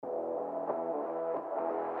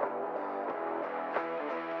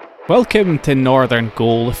Welcome to Northern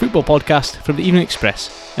Goal, the football podcast from the Evening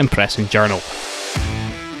Express and Press and Journal.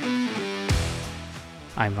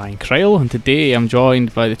 I'm Ryan Cryle, and today I'm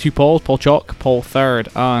joined by the two Pauls, Paul Chalk, Paul Third,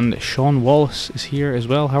 and Sean Wallace is here as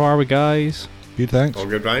well. How are we, guys? Good, thanks. All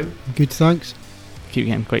good, Ryan? Good, thanks. Keep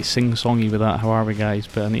getting quite sing-songy with that, how are we, guys?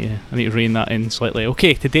 But I need to rein that in slightly.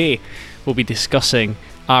 Okay, today we'll be discussing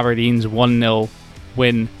Aberdeen's 1-0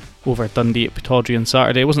 win over Dundee at Pittodrie on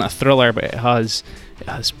Saturday. It wasn't a thriller, but it has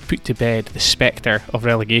put to bed the spectre of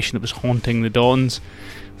relegation that was haunting the Dons.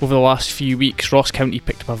 Over the last few weeks, Ross County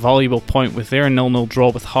picked up a valuable point with their 0-0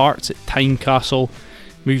 draw with Hearts at Tynecastle.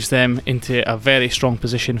 Moves them into a very strong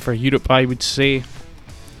position for Europe, I would say.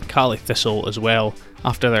 Caley Thistle as well,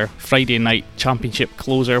 after their Friday night championship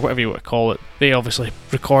closer, whatever you want to call it. They obviously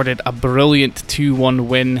recorded a brilliant 2-1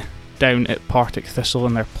 win down at Partick Thistle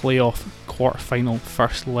in their playoff quarter-final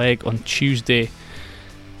first leg on Tuesday.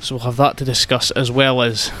 So we'll have that to discuss, as well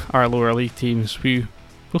as our lower league teams, who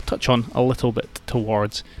we'll touch on a little bit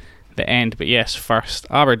towards the end. But yes, first,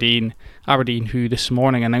 Aberdeen who this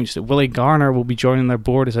morning announced that Willie Garner will be joining their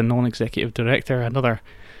board as a non-executive director, another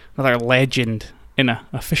legend in an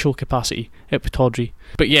official capacity at Pittodrie.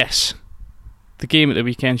 But yes, the game at the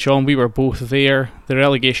weekend, Sean, we were both there. The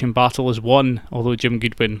relegation battle is won, although Jim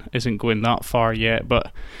Goodwin isn't going that far yet.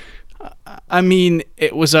 But I mean,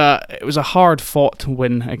 it was a hard-fought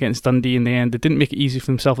win against Dundee in the end. They didn't make it easy for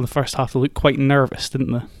themselves in the first half. They looked quite nervous,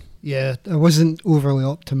 didn't they? Yeah, I wasn't overly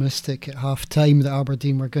optimistic at half-time that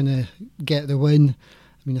Aberdeen were going to get the win.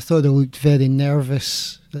 I mean, I thought they looked very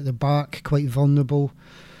nervous at the back, quite vulnerable.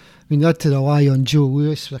 I mean, they had to rely on Joe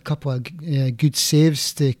Lewis with a couple of good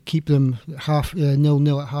saves to keep them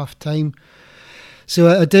 0-0 at half-time. So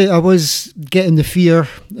I was getting the fear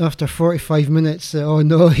after 45 minutes that, oh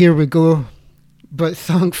no, here we go. But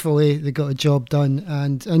thankfully they got a job done,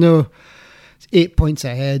 and I know it's 8 points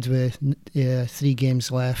ahead with 3 games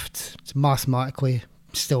left. It's mathematically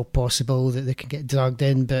still possible that they can get dragged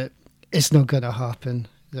in, but it's not going to happen.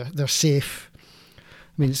 They're safe.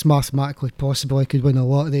 I mean, it's mathematically possible I could win a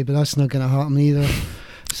lottery, but that's not going to happen either.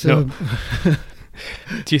 So, no.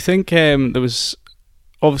 Do you think there was...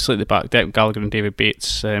 Obviously, at the back, Declan Gallagher and David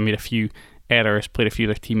Bates made a few errors, played a few of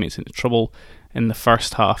their teammates into trouble in the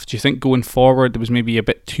first half. Do you think going forward there was maybe a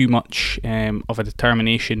bit too much of a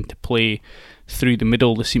determination to play through the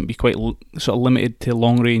middle? They seemed to be quite sort of limited to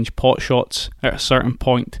long-range pot shots at a certain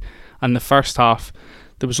point. And the first half,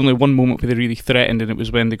 there was only one moment where they really threatened, and it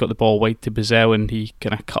was when they got the ball wide to Bizel, and he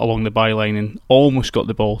kind of cut along the byline and almost got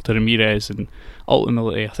the ball to Ramirez. And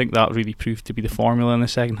ultimately, I think that really proved to be the formula in the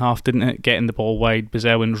second half, didn't it? Getting the ball wide,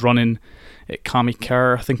 Bizel, and running at Cammy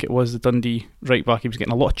Kerr, I think it was, the Dundee right back. He was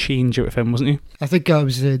getting a lot of change out of him, wasn't he? I think that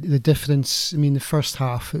was the difference. I mean, the first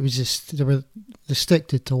half, it was just they were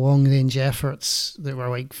restricted to long range efforts that were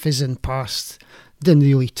like fizzing past. Didn't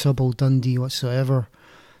really trouble Dundee whatsoever.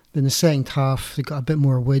 In the second half, they got a bit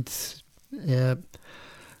more width, and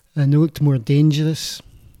they looked more dangerous.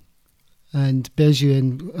 And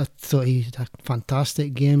Bezuijen, I thought he had a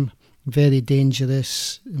fantastic game, very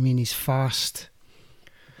dangerous. I mean, he's fast,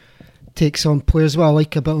 takes on players. What I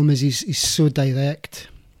like about him is he's so direct.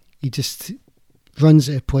 He just runs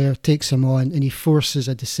at a player, takes him on, and he forces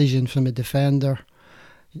a decision from a defender.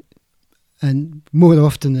 And more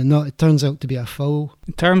often than not, it turns out to be a foul.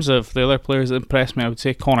 In terms of the other players that impressed me, I would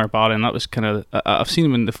say Connor Barron. That was kind of... I've seen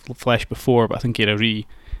him in the flesh before, but I think he had a really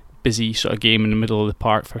busy sort of game in the middle of the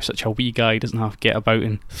park for such a wee guy. He doesn't have to get about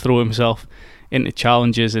and throw himself into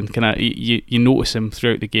challenges, and kind of you notice him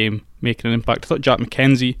throughout the game making an impact. I thought Jack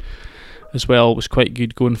McKenzie as well was quite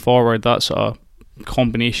good going forward. That sort of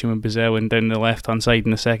combination with Bizel and down the left hand side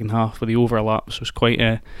in the second half with the overlaps was quite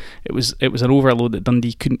it was an overload that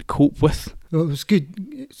Dundee couldn't cope with. Well, it was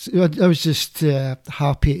good. I was just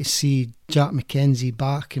happy to see Jack McKenzie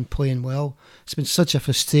back and playing well. It's been such a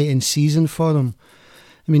frustrating season for him.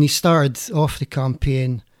 I mean, he started off the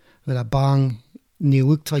campaign with a bang, and he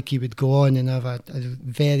looked like he would go on and have a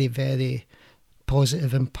very, very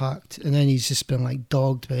positive impact, and then he's just been like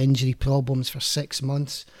dogged by injury problems for 6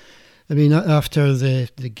 months. I mean, after the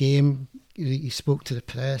game, he spoke to the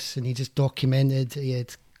press and he just documented he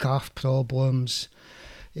had calf problems.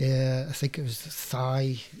 I think it was the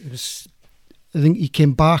thigh. I think he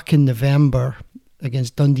came back in November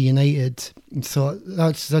against Dundee United and thought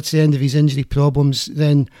that's the end of his injury problems.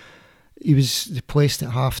 Then he was replaced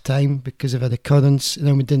at half time because of a recurrence, and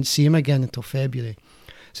then we didn't see him again until February.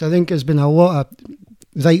 So I think there's been a lot of,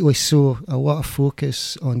 rightly so, a lot of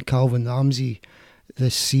focus on Calvin Ramsey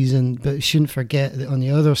this season, but you shouldn't forget that on the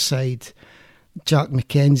other side, Jack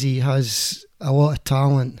McKenzie has a lot of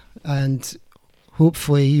talent, and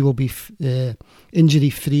hopefully he will be injury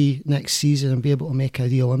free next season and be able to make a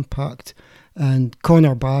real impact. And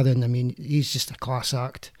Connor Barron, I mean, he's just a class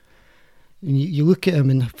act. And you look at him,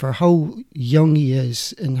 and for how young he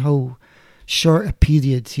is and how short a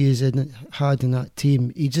period he had in that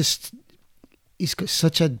team, he's got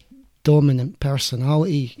such a dominant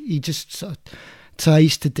personality. He just sort of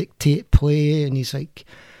tries to dictate play, and he's like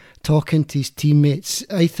talking to his teammates.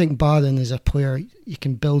 I think Barron is a player you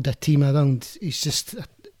can build a team around. He's just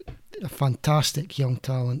a fantastic young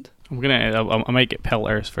talent. I might get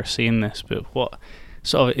pelters for saying this, but what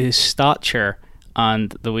sort of his stature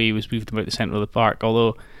and the way he was moving about the centre of the park,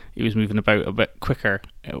 although he was moving about a bit quicker,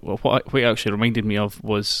 what it actually reminded me of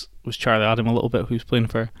was Charlie Adam a little bit, who's playing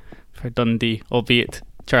for Dundee, albeit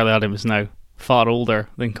Charlie Adam is now far older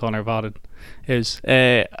than Connor Barron is.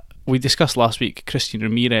 We discussed last week Christian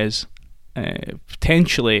Ramirez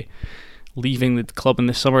potentially leaving the club in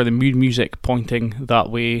the summer, the mood music pointing that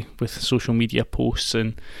way with social media posts,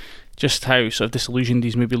 and just how sort of disillusioned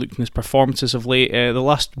he's maybe looked in his performances of late. The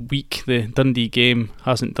last week, the Dundee game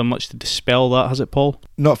hasn't done much to dispel that, has it, Paul?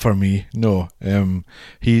 Not for me, no.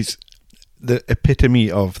 He's the epitome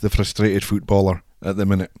of the frustrated footballer at the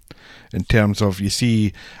minute. In terms of, you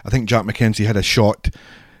see, I think Jack McKenzie had a shot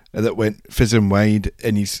that went fizzing wide,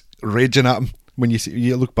 and he's raging at him. When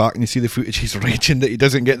you look back and you see the footage, he's raging that he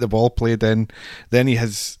doesn't get the ball played in. Then he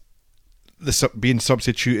has being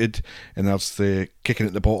substituted, and there's the kicking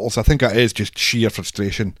at the bottles. I think that is just sheer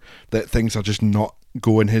frustration that things are just not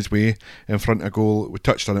going his way in front of goal. We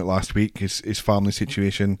touched on it last week, his family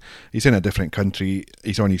situation. He's in a different country.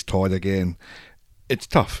 He's on his Todd again. It's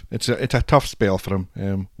tough. It's a tough spell for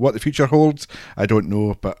him. What the future holds, I don't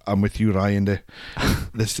know. But I'm with you, Ryan.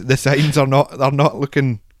 The signs are not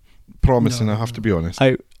looking promising. No. I have to be honest.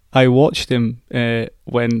 I watched him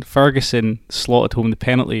when Ferguson slotted home the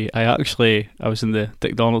penalty. I was in the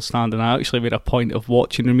Dick Donald stand, and I actually made a point of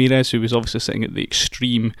watching Ramirez, who was obviously sitting at the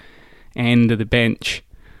extreme end of the bench,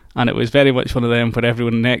 and it was very much one of them where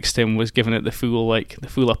everyone next to him was giving it the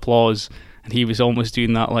full applause, and he was almost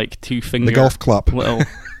doing that like 2-finger the golf clap, little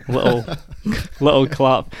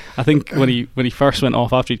clap. I think when he first went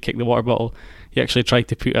off after he'd kicked the water bottle, he actually tried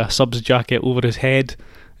to put a subs jacket over his head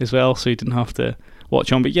as well, so he didn't have to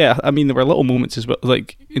watch on. But yeah, I mean, there were little moments as well,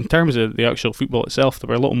 like in terms of the actual football itself, there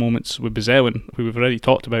were little moments with Bezelwin, who we've already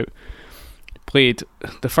talked about, played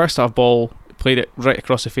the first half ball, played it right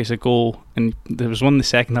across the face of goal, and there was one in the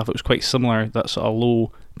second half that was quite similar, that sort of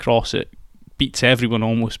low cross. It beats everyone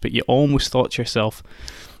almost, but you almost thought to yourself,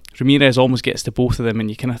 Ramirez almost gets to both of them, and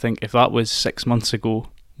you kind of think, if that was 6 months ago,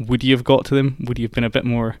 would you have got to them? Would you have been a bit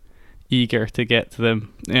more eager to get to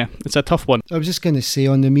them? Yeah, it's a tough one. I was just going to say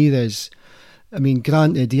on Ramirez, I mean,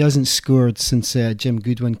 granted, he hasn't scored since Jim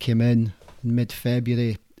Goodwin came in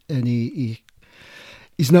mid-February, and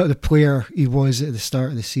he's not the player he was at the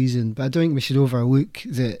start of the season, but I don't think we should overlook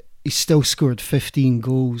that he's still scored 15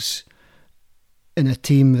 goals in a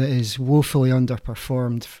team that is woefully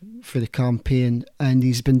underperformed for the campaign, and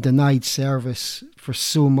he's been denied service for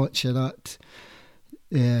so much of that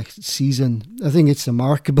season. I think it's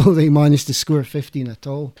remarkable that he managed to score 15 at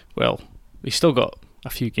all. Well, he's still got a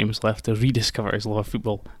few games left to rediscover his love of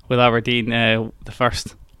football. With Aberdeen, the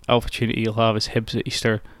first opportunity he'll have is Hibs at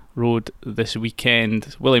Easter Road this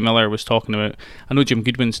weekend. Willie Miller was talking about, I know Jim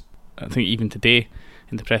Goodwin's, I think even today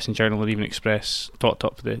in the Press and Journal and Evening Express, talked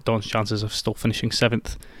up the Don's chances of still finishing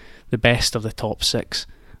 7th, the best of the top 6.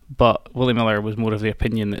 But Willie Miller was more of the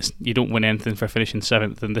opinion that you don't win anything for finishing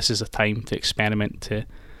 7th, and this is a time to experiment, to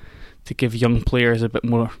give young players a bit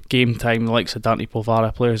more game time, the likes of Dante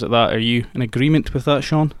Polvara, players like that. Are you in agreement with that,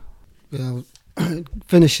 Sean? Well,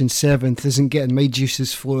 finishing 7th isn't getting my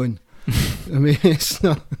juices flowing. I mean, it's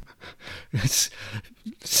not. It's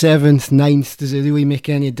 7th, 9th. Does it really make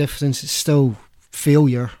any difference? It's still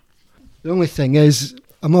failure. The only thing is,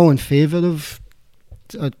 I'm all in favour of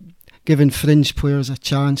giving fringe players a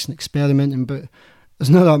chance and experimenting, but there's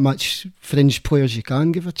not that much fringe players you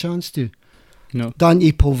can give a chance to. No.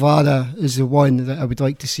 Dante Polvara is the one that I would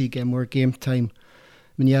like to see get more game time.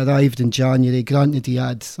 When he arrived in January, granted he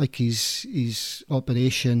had like his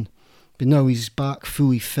operation, but now he's back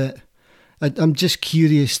fully fit. I'm just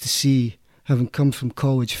curious to see, having come from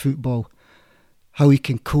college football, how he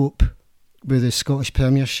can cope with the Scottish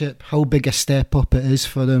Premiership, how big a step up it is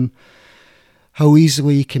for him, how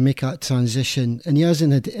easily he can make that transition. And he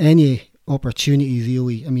hasn't had any opportunity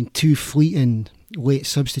really. I mean, 2 fleeting late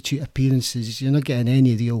substitute appearances, you're not getting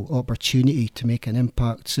any real opportunity to make an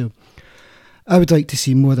impact. So I would like to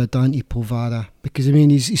see more of Dante Polvara, because I mean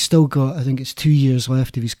he's still got, I think it's 2 years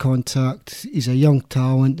left of his contract. He's a young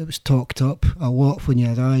talent that was talked up a lot when he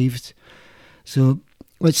arrived. So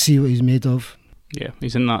let's see what he's made of. Yeah,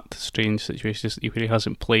 he's in that strange situation where he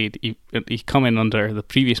hasn't played. He come in under the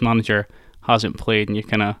previous manager, hasn't played,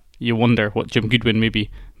 and you wonder what Jim Goodwin maybe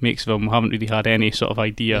makes of him. We haven't really had any sort of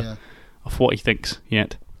idea of what he thinks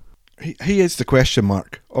yet. He is the question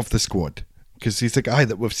mark of the squad, because he's the guy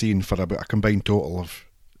that we've seen for about a combined total of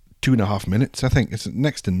 2.5 minutes, I think. It's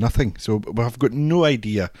next to nothing. So we've got no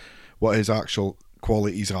idea what his actual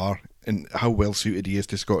qualities are and how well suited he is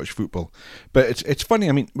to Scottish football. But it's funny,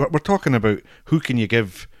 I mean, we're talking about who can you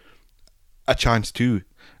give a chance to.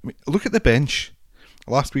 I mean, look at the bench.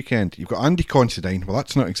 Last weekend, you've got Andy Considine. Well,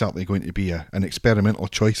 that's not exactly going to be an experimental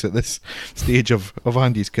choice at this stage of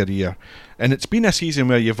Andy's career. And it's been a season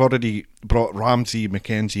where you've already brought Ramsey,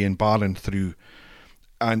 McKenzie and Barron through.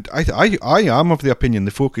 And I am of the opinion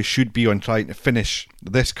the focus should be on trying to finish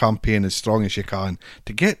this campaign as strong as you can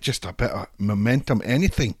to get just a bit of momentum,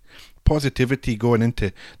 anything, positivity going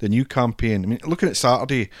into the new campaign. I mean, looking at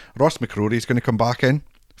Saturday, Ross McCrory is going to come back in,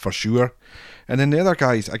 for sure. And then the other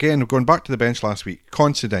guys, again, going back to the bench last week,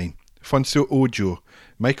 Considine, Funso Ojo,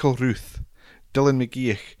 Michael Ruth, Dylan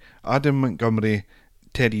McGeoch, Adam Montgomery,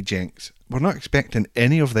 Teddy Jenks. We're not expecting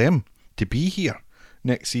any of them to be here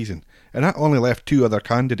next season. And that only left 2 other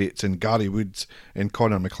candidates in Gary Woods and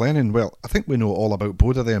Connor McLennan. Well, I think we know all about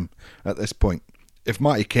both of them at this point. If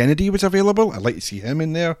Matty Kennedy was available, I'd like to see him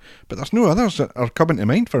in there, but there's no others that are coming to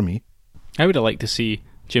mind for me. I would have liked to see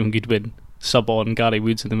Jim Goodwin sub on Gary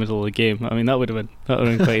Woods in the middle of the game. I mean, that would have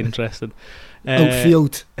been quite interesting.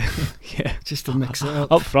 Outfield. Yeah. Just to mix it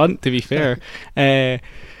up. Up front, to be fair.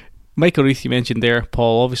 Michael Ruth, you mentioned there,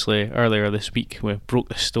 Paul, obviously earlier this week we broke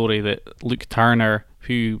the story that Luke Turner,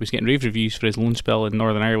 who was getting rave reviews for his loan spell in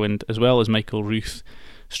Northern Ireland, as well as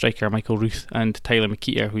striker Michael Ruth and Tyler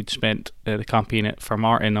McKeeter, who'd spent the campaign at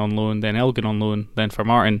Formartine on loan, then Elgin on loan, then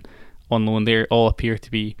Formartine on loan. They all appear to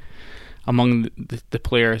be among the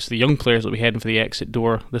players, the young players that will be heading for the exit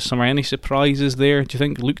door this summer. Any surprises there? Do you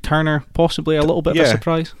think Luke Turner possibly a little bit of a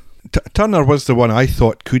surprise? Turner was the one I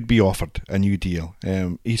thought could be offered a new deal.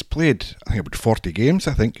 He's played, I think, about 40 games,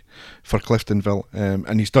 for Cliftonville,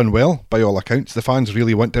 and he's done well by all accounts. The fans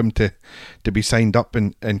really want him to be signed up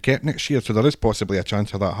and kept next year, so there is possibly a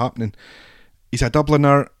chance of that happening. He's a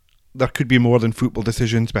Dubliner. There could be more than football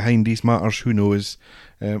decisions behind these matters, who knows.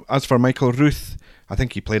 As for Michael Ruth, I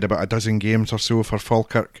think he played about a dozen games or so for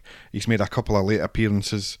Falkirk. He's made a couple of late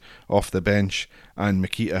appearances off the bench. And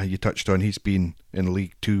Makita, you touched on, he's been in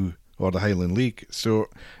League 2 or the Highland League. So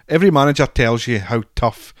every manager tells you how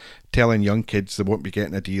tough telling young kids they won't be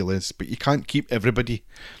getting a deal is, but you can't keep everybody.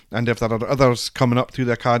 And if there are others coming up through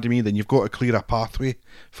the academy, then you've got to clear a pathway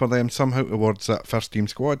for them somehow towards that first team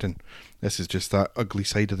squad. And this is just that ugly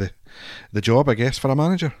side of the job, I guess, for a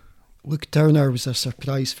manager. Luke Turner was a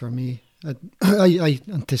surprise for me. I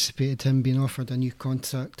anticipated him being offered a new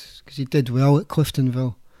contract because he did well at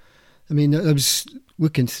Cliftonville. I mean, I was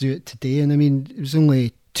looking through it today, and I mean, it was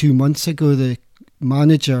only 2 months ago the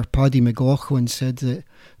manager, Paddy McLaughlin, said that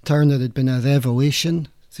Turner had been a revelation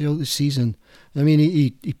throughout the season. I mean,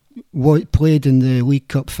 he played in the League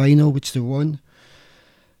Cup final, which they won,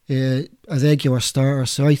 a regular starter,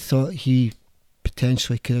 so I thought he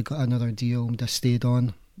potentially could have got another deal and have stayed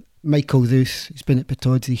on. Michael Ruth, he's been at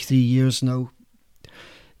Pittodrie 3 years now,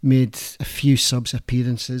 made a few subs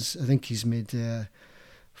appearances. I think he's made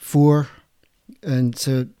 4, and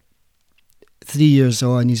so 3 years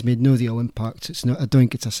on, he's made no real impact. It's not. I don't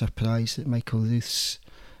think it's a surprise that Michael Ruth's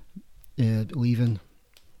leaving.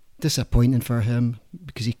 Disappointing for him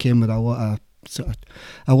because he came with a lot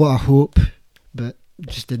of hope, but it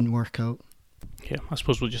just didn't work out. Yeah, I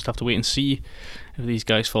suppose we'll just have to wait and see if these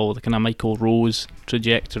guys follow the kind of Michael Rose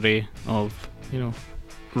trajectory of,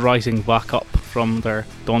 rising back up from their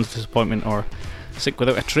dawn's disappointment or sick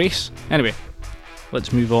without a trace. Anyway,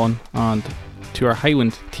 let's move on and to our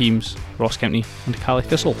Highland teams, Ross County and Caley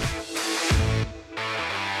Thistle.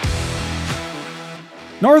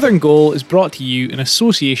 Northern Goal is brought to you in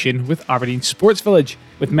association with Aberdeen Sports Village.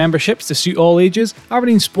 With memberships to suit all ages,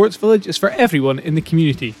 Aberdeen Sports Village is for everyone in the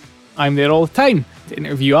community. I'm there all the time to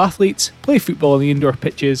interview athletes, play football on the indoor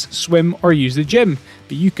pitches, swim or use the gym.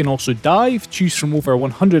 But you can also dive, choose from over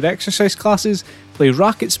 100 exercise classes, play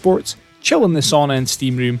racket sports, chill in the sauna and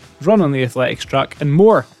steam room, run on the athletics track and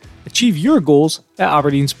more. Achieve your goals at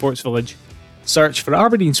Aberdeen Sports Village. Search for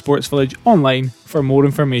Aberdeen Sports Village online for more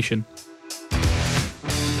information.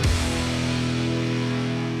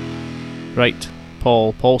 Right,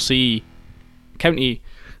 Paul C. County.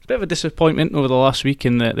 A bit of a disappointment over the last week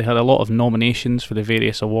in that they had a lot of nominations for the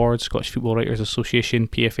various awards. Scottish Football Writers Association,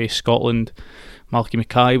 PFA Scotland. Malky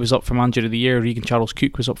Mackay was up for Manager of the Year. Regan Charles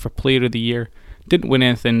Cook was up for Player of the Year. Didn't win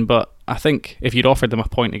anything, but I think if you'd offered them a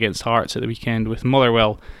point against Hearts at the weekend with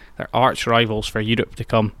Motherwell, their arch rivals for Europe to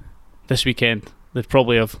come this weekend, they'd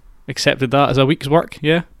probably have accepted that as a week's work,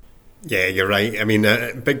 yeah? Yeah, you're right. I mean,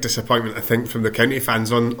 a big disappointment, I think, from the county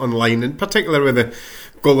fans online, in particular with the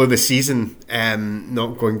goal of the season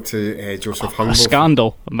not going to Joseph Humble. A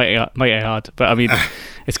scandal, might I add. But I mean,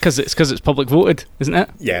 it's because it's public voted, isn't it?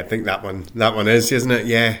 Yeah, I think that one is, isn't it?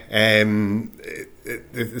 Yeah.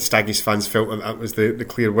 The Staggies fans felt that was the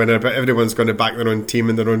clear winner, but everyone's going to back their own team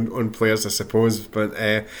and their own players, I suppose. But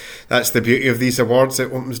that's the beauty of these awards.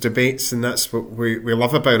 It opens debates, and that's what we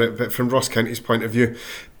love about it. But from Ross County's point of view,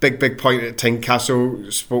 big point at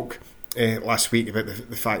Tynecastle. Spoke last week about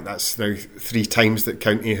the fact that's now 3 times that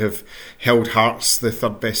County have held Hearts, the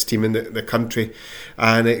third best team in the country,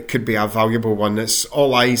 and it could be a valuable one. It's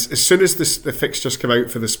all eyes. As soon as the fixtures come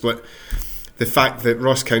out for the split, the fact that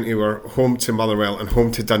Ross County were home to Motherwell and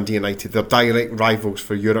home to Dundee United, they're direct rivals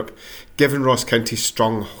for Europe. Given Ross County's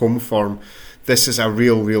strong home form, this is a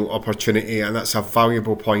real opportunity, and that's a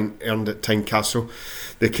valuable point earned at Tynecastle.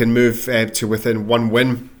 They can move to within 1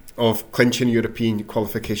 win of clinching European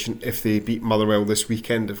qualification if they beat Motherwell this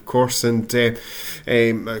weekend, of course. And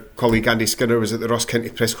my colleague Andy Skinner was at the Ross County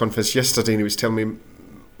press conference yesterday, and he was telling me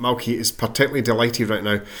Malky is particularly delighted right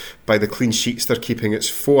now by the clean sheets they're keeping. It's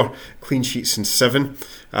 4 clean sheets in 7,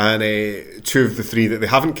 and 2 of the 3 that they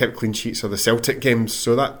haven't kept clean sheets are the Celtic games,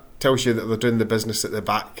 so that tells you that they're doing the business at the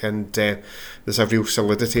back, and there's a real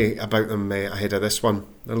solidity about them ahead of this one.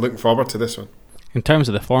 They're looking forward to this one. In terms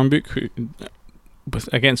of the form book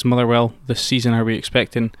against Motherwell this season, are we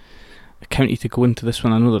expecting a County to go into this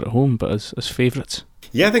one? I know they're at home, but as favourites?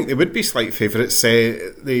 Yeah, I think they would be slight favourites.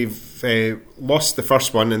 They've lost the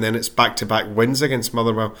first one, and then it's back-to-back wins against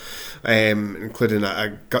Motherwell, including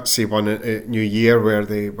a gutsy one at New Year where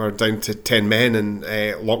they were down to 10 men and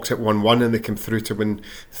locked at 1-1, and they came through to win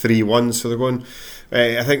 3-1. So they're going.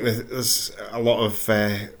 I think there's a lot of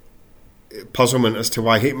puzzlement as to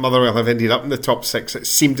why Motherwell have ended up in the top 6. It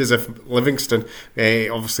seemed as if Livingston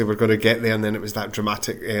obviously were going to get there, and then it was that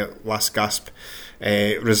dramatic last gasp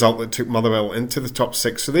result that took Motherwell into the top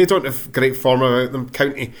 6. So they don't have great form about them.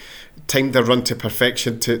 County timed their run to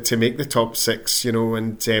perfection to make the top 6,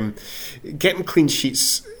 and getting clean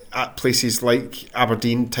sheets at places like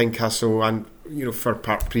Aberdeen, Tynecastle, and Fir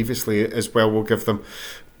Park previously as well will give them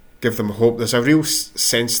hope. There's a real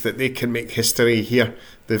sense that they can make history here.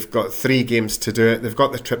 They've got 3 games to do it. They've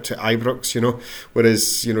got the trip to Ibrox,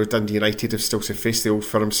 whereas Dundee United have still to face the Old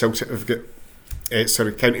Firm. Celtic have got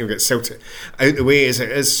County have got Celtic out the way as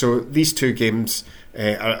it is. So these 2 games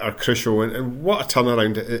are crucial, and what a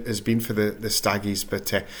turnaround it has been for the Staggies.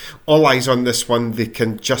 But all eyes on this one. They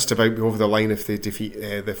can just about be over the line if they defeat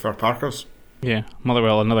the Fir Parkers. Yeah,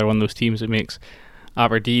 Motherwell, another one of those teams that makes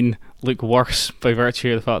Aberdeen look worse by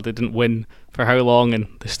virtue of the fact they didn't win for how long, and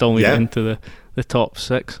they still made it into the top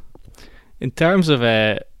 6. In terms of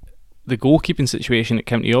the goalkeeping situation at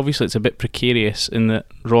County, obviously it's a bit precarious in that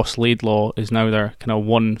Ross Laidlaw is now their kind of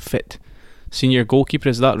one fit senior goalkeeper.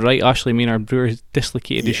 Is that right? Ashley Maynard-Brewer has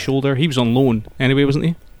dislocated his shoulder. He was on loan anyway, wasn't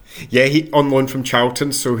he? Yeah, he on loan from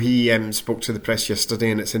Charlton, so he spoke to the press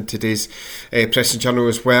yesterday, and it's in today's Press and Journal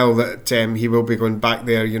as well, that he will be going back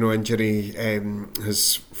there. Injury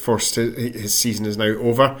has forced his season is now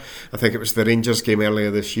over. I think it was the Rangers game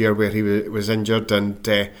earlier this year where he was injured, and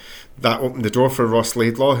that opened the door for Ross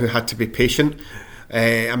Laidlaw, who had to be patient.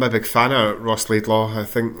 I'm a big fan of Ross Laidlaw. I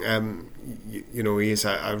think he is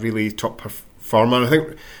a really top performer. I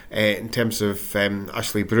think in terms of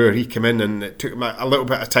Ashley Brewer, he came in and it took him a little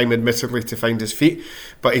bit of time, admittedly, to find his feet,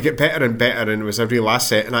 but he got better and better and was a real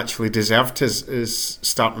asset and actually deserved his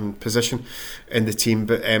starting position in the team.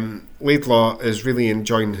 But Laidlaw is really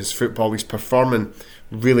enjoying his football. He's performing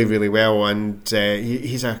really well, and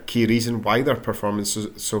he's a key reason why they're performing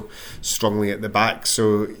so strongly at the back.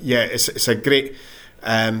 So yeah, it's a great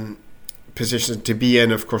position to be in.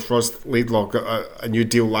 Of course, Ross Laidlaw got a new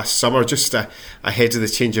deal last summer, just ahead of the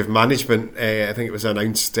change of management. I think it was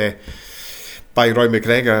announced by Roy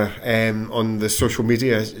McGregor on the social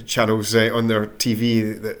media channels on their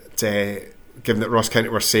TV that given that Ross County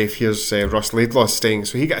were safe, here's Ross Laidlaw staying.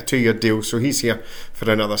 So he got a 2-year deal, so he's here for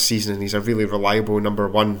another season, and he's a really reliable number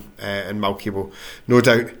 1, and Malky will no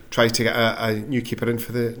doubt try to get a new keeper in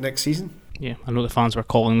for the next season. Yeah, I know the fans were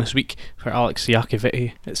calling this week for Alex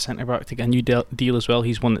Iakoviti at centre-back to get a new deal as well.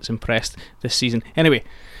 He's one that's impressed this season. Anyway,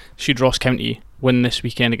 should Ross County win this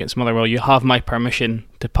weekend against Motherwell, you have my permission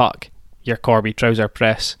to pack your Corby trouser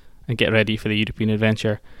press and get ready for the European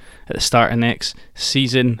adventure at the start of next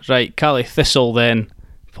season. Right, Caley Thistle then.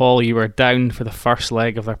 Paul, you were down for the first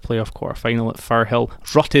leg of their playoff quarter-final at Firhill.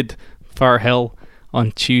 Rutted Firhill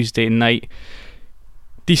on Tuesday night.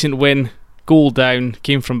 Decent win, goal down,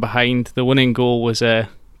 came from behind. The winning goal was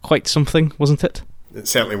quite something, wasn't it? It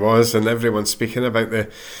certainly was, and everyone's speaking about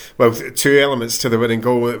two elements to the winning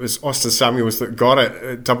goal. It was Austin Samuels that got it.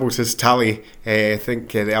 It doubled his tally. I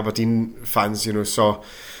think the Aberdeen fans, saw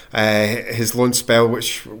his loan spell,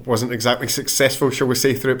 which wasn't exactly successful, shall we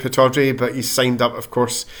say, through at Pittodrie, but he's signed up, of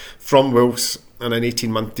course, from Wolves on an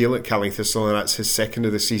 18-month deal at Caley Thistle, and that's his second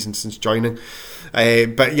of the season since joining.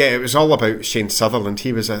 But yeah, it was all about Shane Sutherland.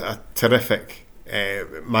 He was a terrific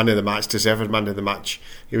man of the match, deserved man of the match.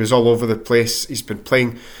 He was all over the place. He's been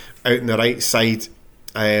playing out on the right side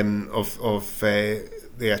of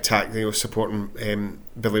the attack, supporting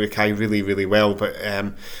Billy Mackay really, really well. But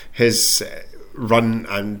his run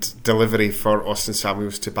and delivery for Austin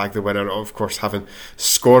Samuels to bag the winner, of course, having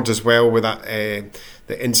scored as well with that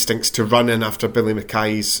the instincts to run in after Billy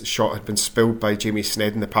Mackay's shot had been spilled by Jamie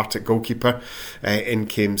Snedden, the Partick goalkeeper. In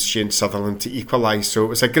came Shane Sutherland to equalise. So it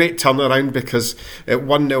was a great turnaround, because it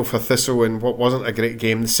 1-0 for Thistle in what wasn't a great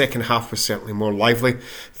game. The second half was certainly more lively.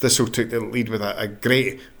 Thistle took the lead with a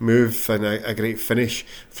great move and a great finish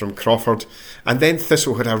from Crawford, and then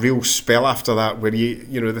Thistle had a real spell after that, where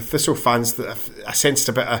the Thistle fans, I sensed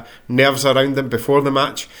a bit of nerves around them before the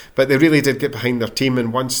match, but they really did get behind their team,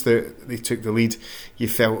 and once they took the lead, you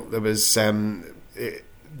felt there was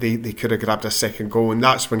they could have grabbed a second goal, and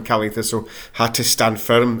that's when Caley Thistle had to stand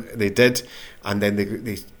firm. They did, and then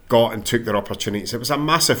they got and took their opportunities. It was a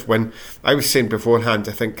massive win. I was saying beforehand,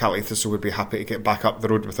 I think Caley Thistle would be happy to get back up the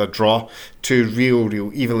road with a draw. Two real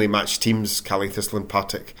evenly matched teams, Caley Thistle and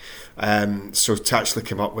Partick. So to actually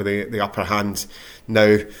come up with the upper hand,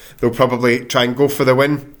 now they'll probably try and go for the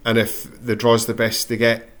win, and if the draw's the best they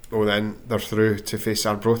get, well, then they're through to face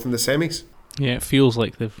Arbroath in the semis. Yeah, it feels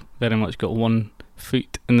like they've very much got one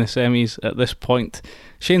foot in the semis at this point.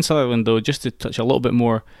 Shane Sutherland, though, just to touch a little bit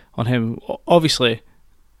more on him, obviously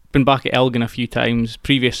been back at Elgin a few times.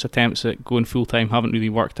 Previous attempts at going full-time haven't really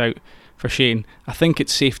worked out for Shane. I think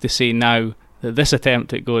it's safe to say now that this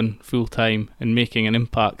attempt at going full-time and making an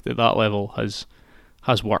impact at that level has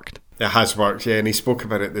worked. It has worked, yeah, and he spoke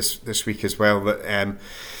about it this week as well, that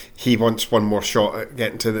he wants one more shot at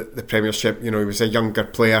getting to the Premiership. He was a younger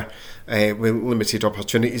player with limited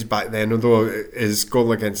opportunities back then, although his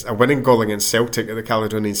winning goal against Celtic at the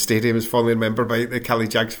Caledonian Stadium is fondly remembered by the Cali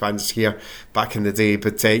Jags fans here back in the day.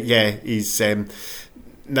 But he's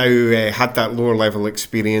now had that lower level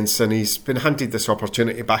experience, and he's been handed this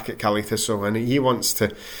opportunity back at Caley Thistle, and he wants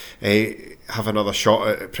to have another shot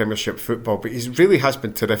at Premiership football. But he really has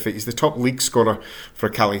been terrific. He's the top league scorer for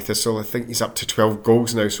Caley Thistle. I think he's up to 12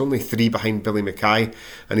 goals now, so only 3 behind Billy Mackay,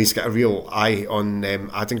 and he's got a real eye on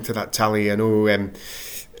adding to that tally. I know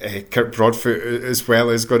Kirk Broadfoot as well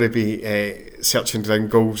is going to be searching down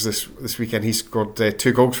goals this weekend. He scored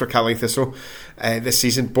 2 goals for Caley Thistle this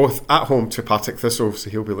season, both at home to Partick Thistle, so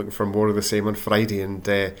he'll be looking for more of the same on Friday. And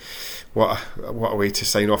what a way to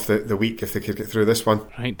sign off the week if they could get through this one.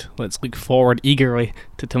 Right, let's look forward eagerly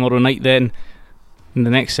to tomorrow night then. In the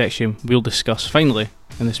next section, we'll discuss, finally,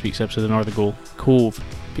 in this week's episode of Northern Goal, Cove,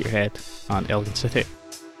 Peterhead and Elgin City.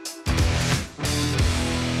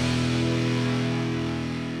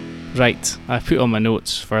 Right, I put on my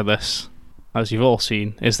notes for this. As you've all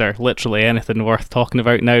seen, is there literally anything worth talking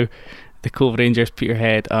about now? The Cove Rangers,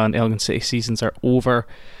 Peterhead and Elgin City seasons are over.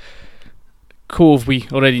 Cove, we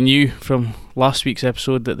already knew from last week's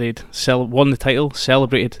episode that they'd won the title,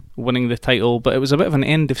 celebrated winning the title, but it was a bit of an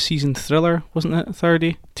end of season thriller, wasn't it,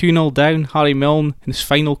 Thurdy? 2-0 down, Harry Milne in his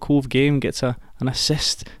final Cove game gets an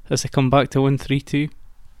assist as they come back to win 3-2.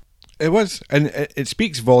 It was, and it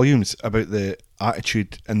speaks volumes about the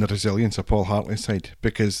attitude and the resilience of Paul Hartley's side,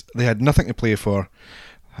 because they had nothing to play for.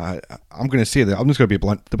 I'm going to say that, I'm just going to be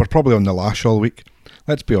blunt, they were probably on the lash all week.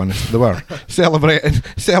 Let's be honest, they were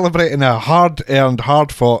celebrating a hard-earned,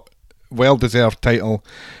 hard-fought, well-deserved title,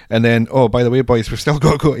 and then, oh, by the way, boys, we've still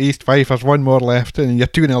got to go to East Fife, there's one more left, and you're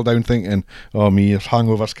 2-0 down thinking, oh me, there's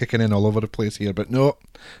hangovers kicking in all over the place here. But no,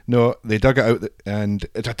 they dug it out, and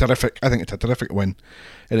I think it's a terrific win,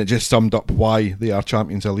 and it just summed up why they are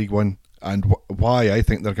champions of League One, and why I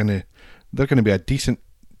think they're going to be a decent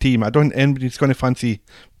team. I don't think anybody's going to fancy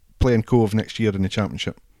playing Cove next year in the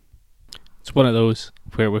Championship. It's one of those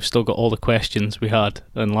where we've still got all the questions we had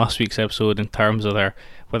in last week's episode in terms of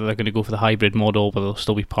whether they're going to go for the hybrid model, whether they'll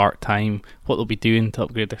still be part-time, what they'll be doing to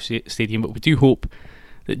upgrade their stadium. But we do hope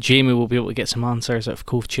that Jamie will be able to get some answers out of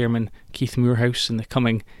Cove chairman Keith Moorhouse in the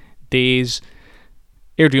coming days.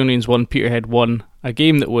 Airdrieonians won, Peterhead won, a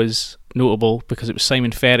game that was notable because it was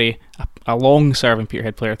Simon Ferry, a long-serving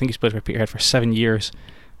Peterhead player. I think he's played for Peterhead for 7 years,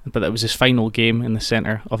 but it was his final game in the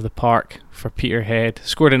centre of the park for Peterhead.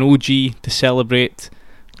 Scored an OG to celebrate,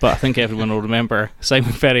 but I think everyone will remember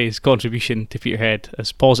Simon Ferry's contribution to Peterhead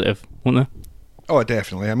as positive, won't they? Oh,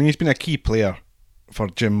 definitely. I mean, he's been a key player for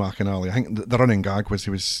Jim McInally. I think the running gag was he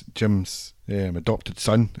was Jim's adopted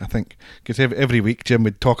son, I think, because every week Jim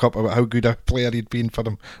would talk up about how good a player he'd been for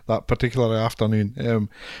them that particular afternoon.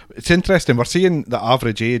 It's interesting, we're seeing the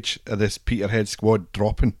average age of this Peterhead squad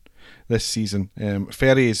dropping this season.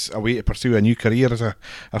 Ferry's away to pursue a new career as a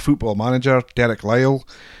football manager. Derek Lyle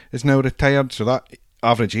is now retired, so that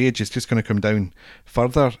average age is just going to come down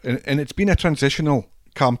further, and it's been a transitional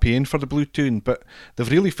campaign for the Blue Toon, but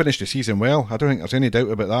they've really finished the season well. I don't think there's any doubt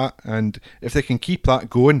about that, and if they can keep that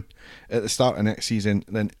going at the start of next season,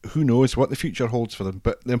 then who knows what the future holds for them.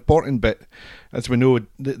 But the important bit, as we know,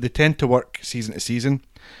 they tend to work season to season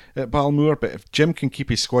at Balmoor, but if Jim can keep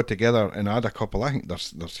his squad together and add a couple, I think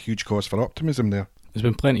there's huge cause for optimism there. There's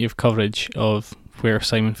been plenty of coverage of where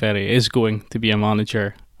Simon Ferry is going to be a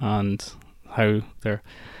manager and how the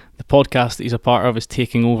podcast that he's a part of is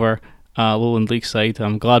taking over Lowland League side.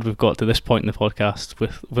 I'm glad we've got to this point in the podcast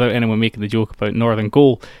without anyone making the joke about Northern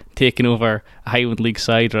Goal taking over a Highland League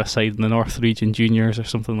side or a side in the North Region Juniors or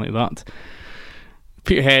something like that.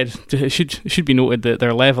 Peterhead, it should be noted that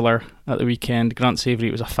their leveller at the weekend, Grant Savoury,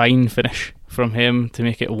 it was a fine finish from him to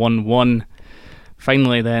make it 1-1.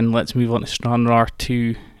 Finally then, let's move on to Stranraer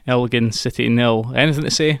 2, Elgin City 0. Anything to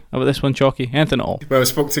say about this one, Chalky? Anything at all? Well, I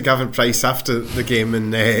spoke to Gavin Price after the game,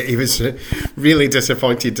 and he was really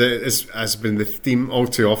disappointed, as has been the theme all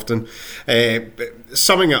too often. But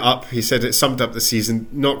summing it up, he said it summed up the season,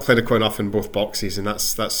 not clinical enough in both boxes, and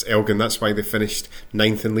that's Elgin. That's why they finished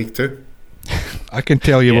 9th in League 2. I can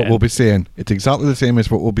tell you what we'll be saying. It's exactly the same as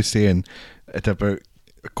what we'll be saying at about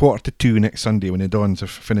 1:45 next Sunday when the Dons have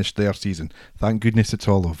finished their season. Thank goodness it's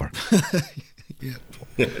all over. Yeah.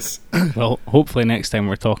 Yes. Well, hopefully next time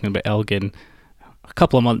we're talking about Elgin, a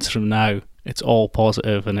couple of months from now, it's all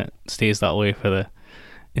positive and it stays that way for the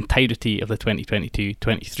entirety of the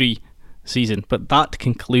 2022-23 season. But that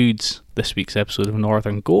concludes this week's episode of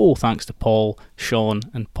Northern Goal. Thanks to Paul, Sean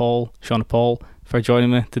and Paul for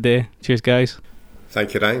joining me today. Cheers, guys.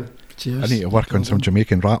 Thank you, Ryan. Cheers. I need to work on some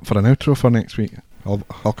Jamaican rap for an outro for next week.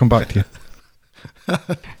 I'll come back to you.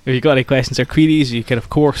 If you've got any questions or queries, you can, of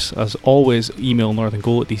course, as always, email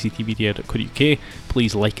northerngoal@dctmedia.co.uk.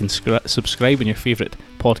 Please like and subscribe in your favourite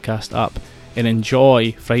podcast app, and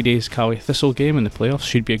enjoy Friday's Calway Thistle game in the playoffs.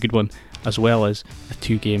 Should be a good one, as well as the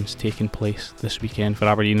 2 games taking place this weekend for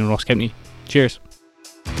Aberdeen and Ross County. Cheers.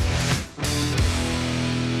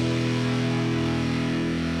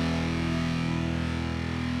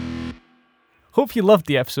 Hope you loved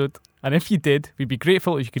the episode, and if you did, we'd be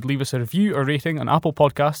grateful if you could leave us a review or rating on Apple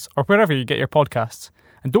Podcasts or wherever you get your podcasts.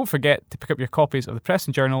 And don't forget to pick up your copies of the Press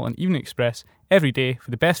and Journal and Evening Express every day for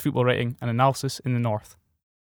the best football writing and analysis in the North.